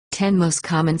10 most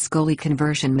common Skoolie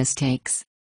conversion mistakes.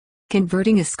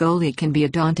 Converting a Skoolie can be a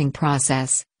daunting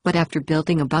process, but after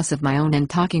building a bus of my own and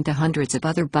talking to hundreds of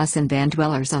other bus and van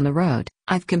dwellers on the road,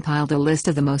 I've compiled a list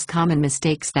of the most common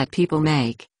mistakes that people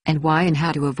make, and why and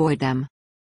how to avoid them.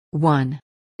 1.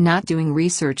 Not doing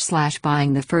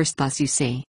research/buying the first bus you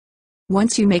see.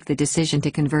 Once you make the decision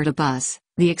to convert a bus,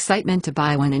 the excitement to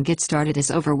buy one and get started is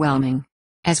overwhelming.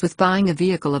 As with buying a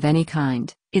vehicle of any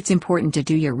kind, it's important to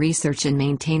do your research and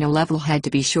maintain a level head to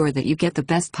be sure that you get the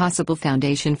best possible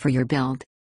foundation for your build.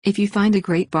 If you find a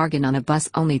great bargain on a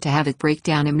bus only to have it break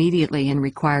down immediately and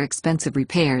require expensive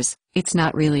repairs, it's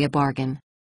not really a bargain.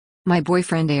 My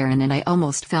boyfriend Aaron and I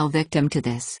almost fell victim to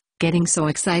this, getting so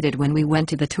excited when we went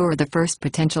to the tour of the first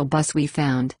potential bus we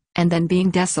found, and then being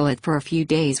desolate for a few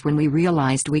days when we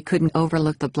realized we couldn't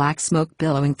overlook the black smoke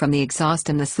billowing from the exhaust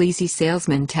and the sleazy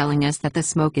salesman telling us that the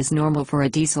smoke is normal for a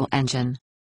diesel engine.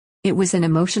 It was an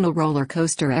emotional roller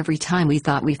coaster every time we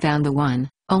thought we found the one,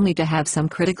 only to have some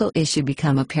critical issue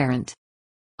become apparent.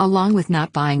 Along with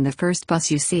not buying the first bus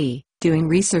you see, doing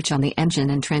research on the engine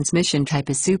and transmission type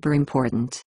is super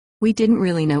important. We didn't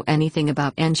really know anything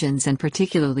about engines and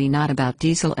particularly not about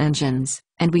diesel engines,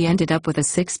 and we ended up with a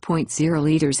 6.0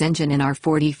 liters engine in our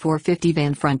 4450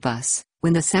 van front bus,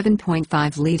 when the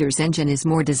 7.5 liters engine is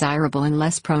more desirable and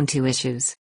less prone to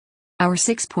issues. Our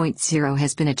 6.0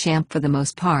 has been a champ for the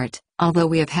most part, although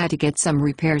we have had to get some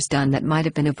repairs done that might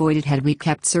have been avoided had we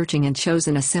kept searching and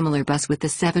chosen a similar bus with the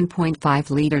 7.5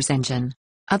 liters engine.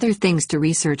 Other things to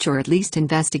research or at least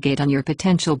investigate on your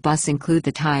potential bus include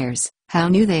the tires, how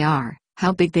new they are,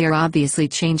 how big they are obviously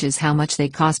changes how much they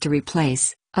cost to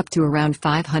replace, up to around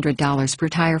 $500 per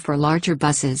tire for larger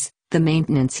buses, the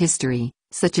maintenance history,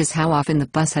 such as how often the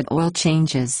bus had oil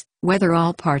changes, whether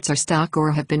all parts are stock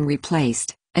or have been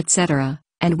replaced, etc.,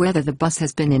 and whether the bus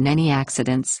has been in any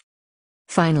accidents.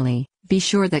 Finally, be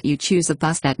sure that you choose a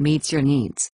bus that meets your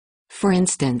needs. For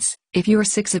instance, if you're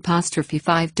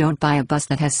 6'5", don't buy a bus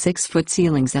that has 6-foot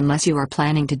ceilings unless you are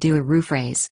planning to do a roof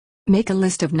raise. Make a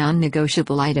list of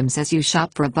non-negotiable items as you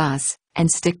shop for a bus, and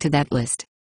stick to that list.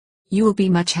 You will be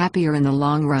much happier in the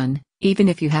long run, even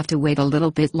if you have to wait a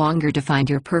little bit longer to find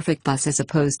your perfect bus as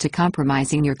opposed to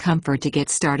compromising your comfort to get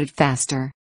started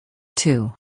faster.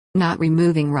 2. Not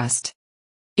removing rust.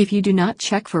 If you do not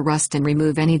check for rust and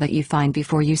remove any that you find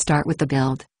before you start with the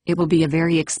build, it will be a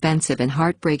very expensive and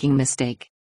heartbreaking mistake.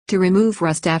 To remove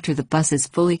rust after the bus is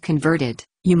fully converted,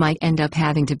 you might end up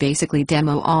having to basically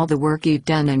demo all the work you've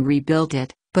done and rebuild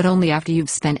it, but only after you've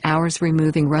spent hours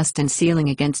removing rust and sealing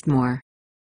against more.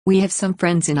 We have some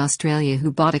friends in Australia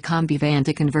who bought a combi van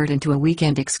to convert into a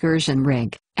weekend excursion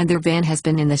rig, and their van has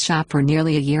been in the shop for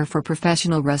nearly a year for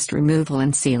professional rust removal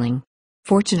and sealing.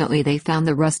 Fortunately, they found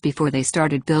the rust before they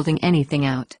started building anything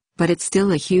out, but it's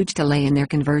still a huge delay in their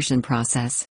conversion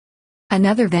process.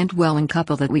 Another vent dwelling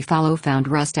couple that we follow found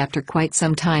rust after quite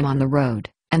some time on the road,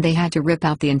 and they had to rip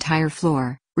out the entire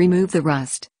floor, remove the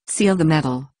rust, seal the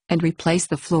metal, and replace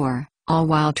the floor, all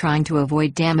while trying to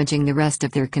avoid damaging the rest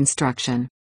of their construction.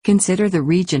 Consider the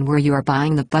region where you are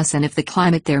buying the bus and if the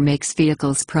climate there makes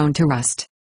vehicles prone to rust.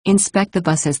 Inspect the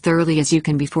bus as thoroughly as you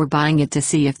can before buying it to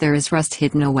see if there is rust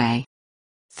hidden away.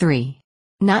 3.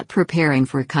 Not preparing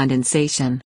for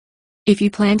condensation. If you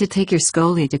plan to take your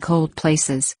Skoolie to cold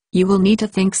places, you will need to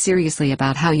think seriously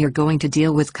about how you're going to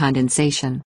deal with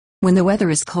condensation. When the weather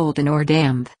is cold and or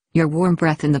damp, your warm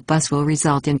breath in the bus will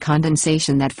result in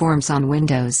condensation that forms on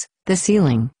windows, the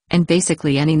ceiling, and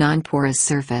basically any non-porous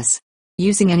surface.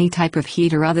 Using any type of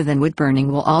heater other than wood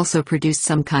burning will also produce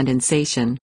some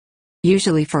condensation.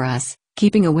 Usually for us,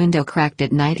 keeping a window cracked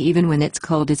at night even when it's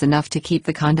cold is enough to keep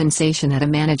the condensation at a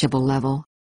manageable level.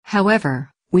 However,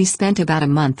 we spent about a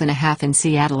month and a half in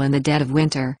Seattle in the dead of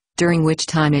winter, during which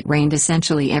time it rained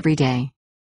essentially every day.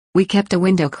 We kept a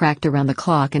window cracked around the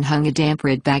clock and hung a damp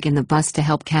rid bag in the bus to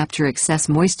help capture excess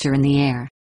moisture in the air.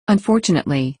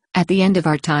 Unfortunately, at the end of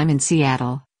our time in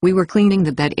Seattle, we were cleaning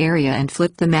the bed area and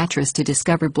flipped the mattress to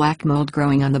discover black mold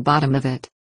growing on the bottom of it.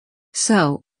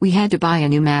 So, we had to buy a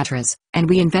new mattress, and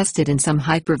we invested in some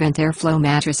Hypervent airflow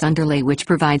mattress underlay which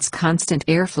provides constant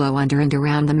airflow under and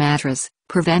around the mattress,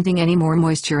 preventing any more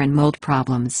moisture and mold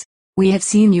problems. We have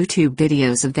seen YouTube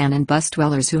videos of van and bus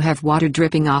dwellers who have water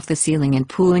dripping off the ceiling and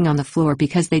pooling on the floor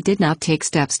because they did not take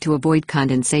steps to avoid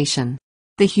condensation.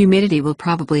 The humidity will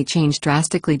probably change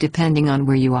drastically depending on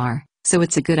where you are, so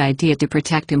it's a good idea to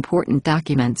protect important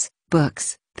documents,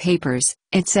 books, papers,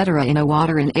 etc. in a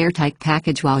water and airtight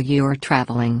package while you're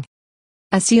traveling.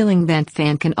 A ceiling vent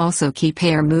fan can also keep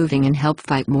air moving and help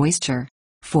fight moisture.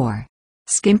 4.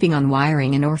 Skimping on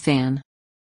wiring and or fan.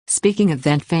 Speaking of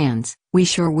vent fans, we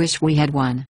sure wish we had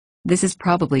one. This is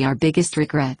probably our biggest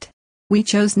regret. We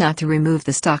chose not to remove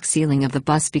the stock ceiling of the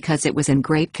bus because it was in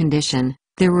great condition,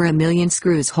 there were a million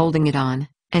screws holding it on,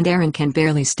 and Aaron can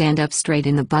barely stand up straight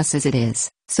in the bus as it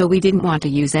is, so we didn't want to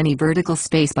use any vertical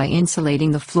space by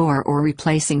insulating the floor or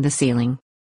replacing the ceiling.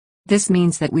 This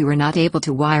means that we were not able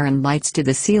to wire in lights to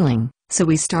the ceiling, so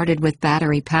we started with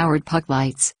battery-powered puck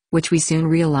lights, which we soon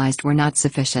realized were not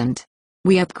sufficient.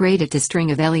 We upgraded to string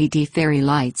of LED fairy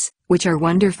lights, which are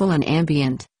wonderful and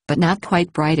ambient, but not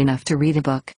quite bright enough to read a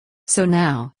book. So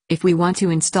now, if we want to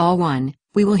install one,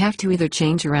 we will have to either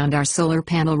change around our solar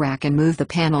panel rack and move the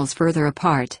panels further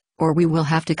apart, or we will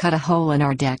have to cut a hole in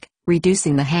our deck,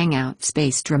 reducing the hangout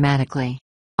space dramatically.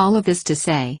 All of this to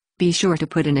say, be sure to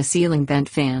put in a ceiling vent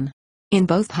fan. In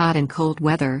both hot and cold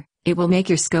weather, it will make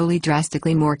your Skoolie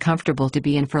drastically more comfortable to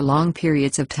be in for long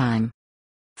periods of time.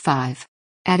 5.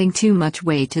 Adding too much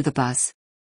weight to the bus.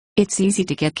 It's easy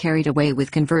to get carried away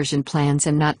with conversion plans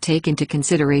and not take into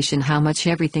consideration how much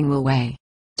everything will weigh.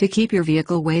 To keep your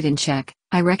vehicle weight in check,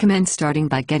 I recommend starting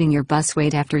by getting your bus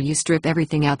weight after you strip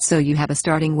everything out so you have a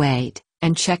starting weight,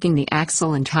 and checking the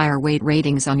axle and tire weight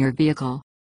ratings on your vehicle.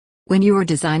 When you are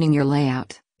designing your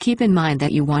layout, keep in mind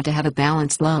that you want to have a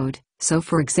balanced load, so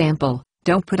for example,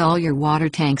 don't put all your water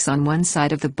tanks on one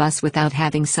side of the bus without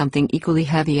having something equally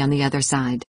heavy on the other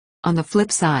side. On the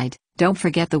flip side, don't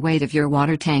forget the weight of your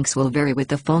water tanks will vary with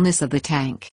the fullness of the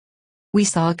tank. We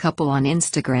saw a couple on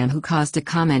Instagram who caused a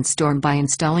comment storm by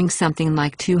installing something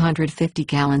like 250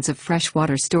 gallons of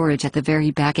freshwater storage at the very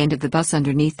back end of the bus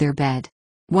underneath their bed.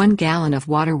 1 gallon of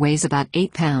water weighs about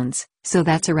 8 pounds, so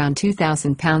that's around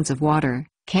 2,000 pounds of water,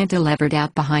 cantilevered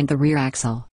out behind the rear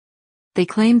axle. They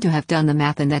claimed to have done the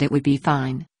math and that it would be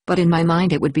fine, but in my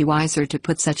mind it would be wiser to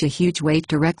put such a huge weight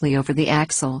directly over the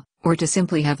axle, or to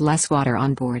simply have less water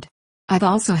on board. I've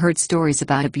also heard stories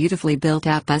about a beautifully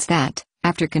built-out bus that,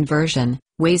 after conversion,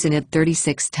 weighs in at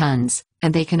 36 tons,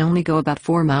 and they can only go about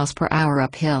 4 miles per hour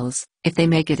up hills, if they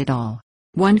make it at all.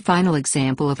 One final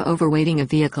example of overweighting a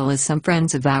vehicle is some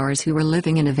friends of ours who were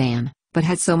living in a van, but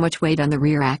had so much weight on the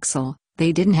rear axle,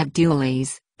 they didn't have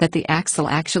dualies, that the axle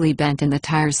actually bent and the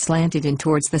tires slanted in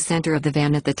towards the center of the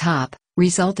van at the top,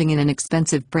 resulting in an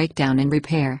expensive breakdown and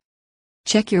repair.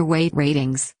 Check your weight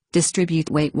ratings, distribute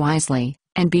weight wisely,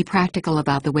 and be practical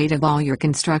about the weight of all your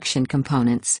construction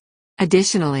components.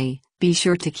 Additionally, be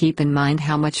sure to keep in mind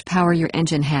how much power your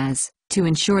engine has, to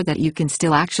ensure that you can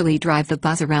still actually drive the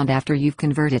bus around after you've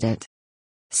converted it.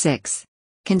 6.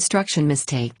 Construction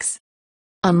mistakes.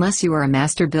 Unless you are a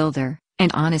master builder,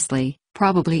 and honestly,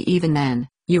 probably even then,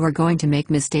 you are going to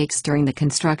make mistakes during the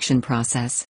construction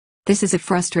process. This is a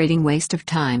frustrating waste of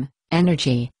time,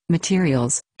 energy,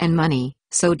 materials, and money,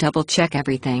 so double-check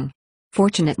everything.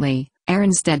 Fortunately,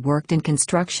 Aaron's dad worked in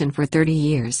construction for 30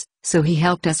 years, so he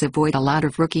helped us avoid a lot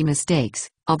of rookie mistakes,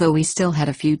 although we still had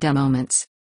a few dumb moments.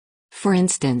 For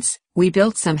instance, we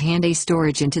built some handy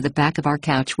storage into the back of our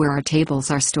couch where our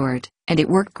tables are stored, and it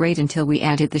worked great until we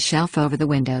added the shelf over the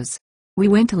windows. We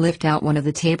went to lift out one of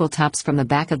the tabletops from the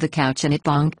back of the couch and it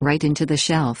bonked right into the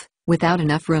shelf, without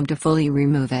enough room to fully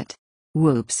remove it.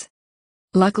 Whoops.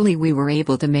 Luckily we were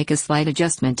able to make a slight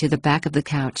adjustment to the back of the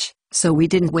couch, so we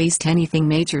didn't waste anything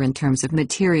major in terms of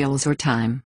materials or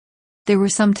time. There were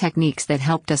some techniques that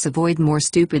helped us avoid more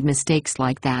stupid mistakes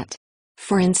like that.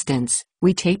 For instance,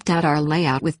 we taped out our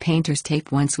layout with painter's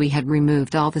tape once we had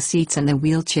removed all the seats and the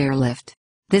wheelchair lift.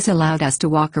 This allowed us to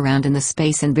walk around in the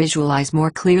space and visualize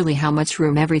more clearly how much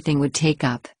room everything would take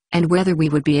up, and whether we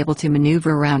would be able to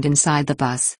maneuver around inside the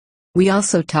bus. We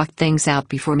also talked things out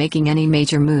before making any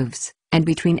major moves, and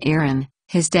between Aaron,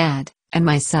 his dad, and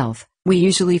myself, we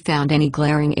usually found any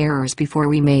glaring errors before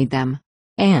we made them.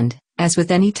 And, as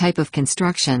with any type of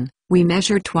construction, we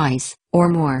measured twice, or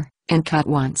more, and cut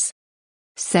once.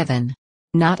 7.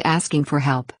 Not asking for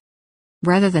help.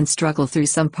 Rather than struggle through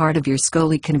some part of your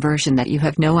Skoolie conversion that you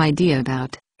have no idea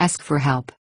about, ask for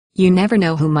help. You never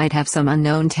know who might have some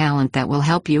unknown talent that will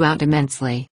help you out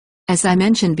immensely. As I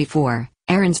mentioned before,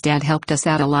 Aaron's dad helped us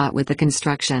out a lot with the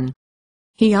construction.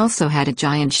 He also had a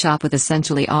giant shop with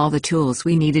essentially all the tools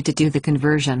we needed to do the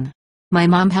conversion. My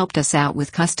mom helped us out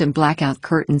with custom blackout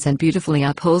curtains and beautifully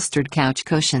upholstered couch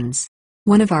cushions.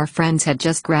 One of our friends had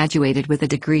just graduated with a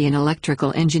degree in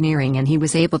electrical engineering and he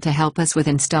was able to help us with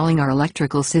installing our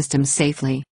electrical systems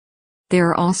safely. There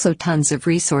are also tons of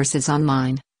resources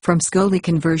online, from Skoolie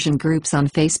conversion groups on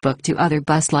Facebook to other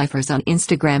bus lifers on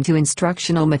Instagram to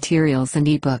instructional materials and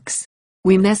ebooks.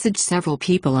 We messaged several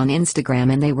people on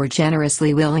Instagram and they were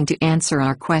generously willing to answer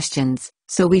our questions,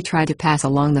 so we try to pass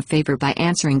along the favor by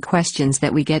answering questions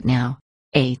that we get now.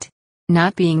 8.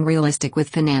 Not being realistic with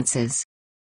finances.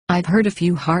 I've heard a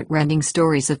few heart-rending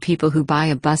stories of people who buy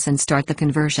a bus and start the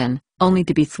conversion, only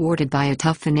to be thwarted by a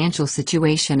tough financial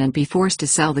situation and be forced to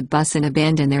sell the bus and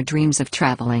abandon their dreams of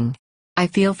traveling. I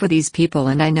feel for these people,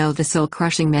 and I know the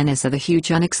soul-crushing menace of a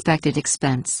huge unexpected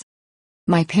expense.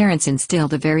 My parents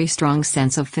instilled a very strong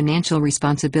sense of financial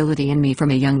responsibility in me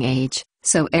from a young age,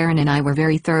 so Aaron and I were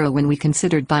very thorough when we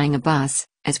considered buying a bus,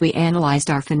 as we analyzed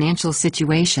our financial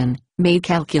situation, made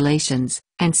calculations,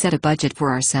 and set a budget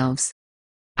for ourselves.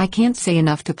 I can't say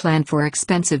enough to plan for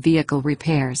expensive vehicle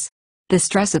repairs. The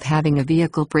stress of having a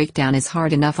vehicle breakdown is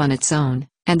hard enough on its own,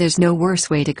 and there's no worse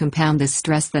way to compound this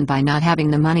stress than by not having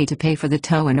the money to pay for the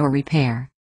tow-in or repair.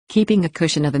 Keeping a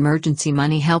cushion of emergency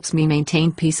money helps me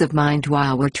maintain peace of mind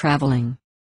while we're traveling.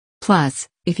 Plus,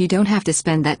 if you don't have to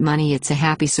spend that money, it's a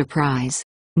happy surprise.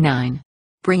 9.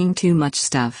 Bringing too much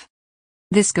stuff.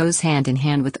 This goes hand in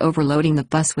hand with overloading the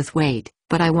bus with weight,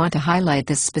 but I want to highlight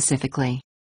this specifically.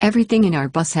 Everything in our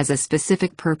bus has a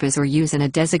specific purpose or use in a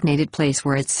designated place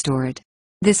where it's stored.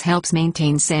 This helps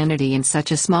maintain sanity in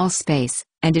such a small space,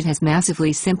 and it has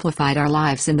massively simplified our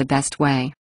lives in the best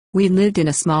way. We lived in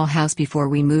a small house before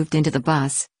we moved into the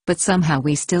bus, but somehow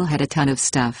we still had a ton of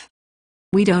stuff.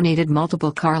 We donated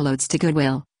multiple carloads to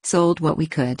Goodwill, sold what we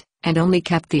could, and only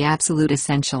kept the absolute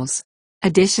essentials.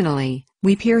 Additionally,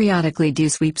 we periodically do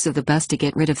sweeps of the bus to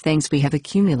get rid of things we have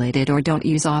accumulated or don't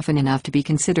use often enough to be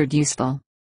considered useful.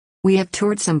 We have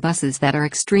toured some buses that are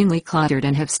extremely cluttered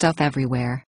and have stuff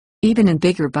everywhere. Even in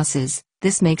bigger buses,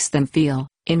 this makes them feel,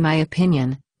 in my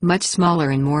opinion, much smaller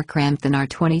and more cramped than our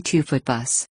 22-foot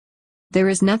bus. There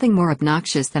is nothing more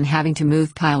obnoxious than having to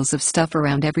move piles of stuff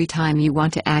around every time you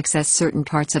want to access certain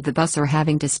parts of the bus, or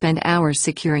having to spend hours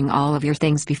securing all of your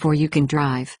things before you can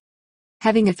drive.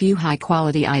 Having a few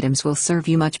high-quality items will serve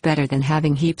you much better than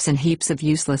having heaps and heaps of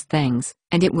useless things,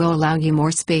 and it will allow you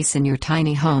more space in your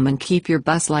tiny home and keep your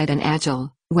bus light and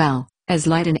agile, well, as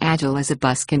light and agile as a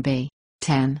bus can be.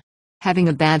 10. Having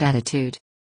a bad attitude.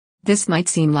 This might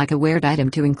seem like a weird item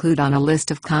to include on a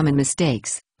list of common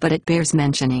mistakes, but it bears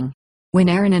mentioning. When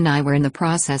Aaron and I were in the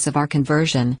process of our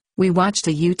conversion, we watched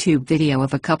a YouTube video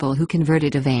of a couple who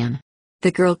converted a van. The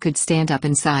girl could stand up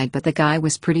inside, but the guy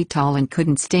was pretty tall and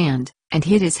couldn't stand, and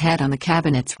hit his head on the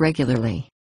cabinets regularly.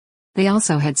 They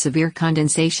also had severe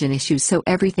condensation issues, so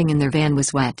everything in their van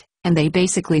was wet, and they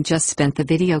basically just spent the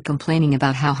video complaining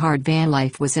about how hard van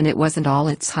life was, and it wasn't all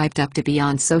it's hyped up to be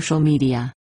on social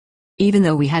media. Even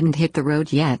though we hadn't hit the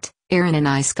road yet, Aaron and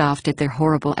I scoffed at their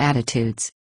horrible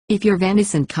attitudes. If your van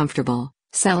isn't comfortable,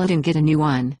 sell it and get a new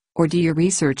one, or do your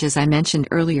research as I mentioned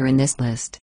earlier in this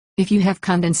list. If you have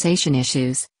condensation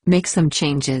issues, make some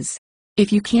changes.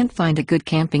 If you can't find a good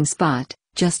camping spot,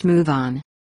 just move on.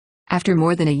 After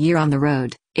more than a year on the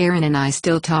road, Aaron and I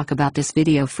still talk about this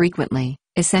video frequently,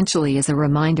 essentially as a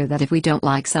reminder that if we don't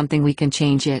like something, we can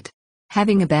change it.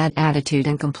 Having a bad attitude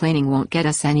and complaining won't get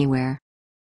us anywhere.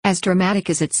 As dramatic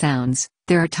as it sounds,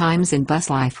 there are times in bus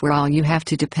life where all you have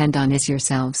to depend on is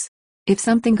yourselves. If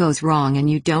something goes wrong and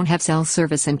you don't have cell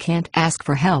service and can't ask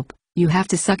for help, you have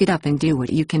to suck it up and do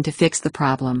what you can to fix the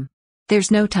problem. There's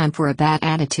no time for a bad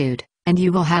attitude, and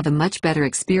you will have a much better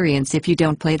experience if you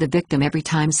don't play the victim every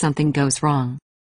time something goes wrong.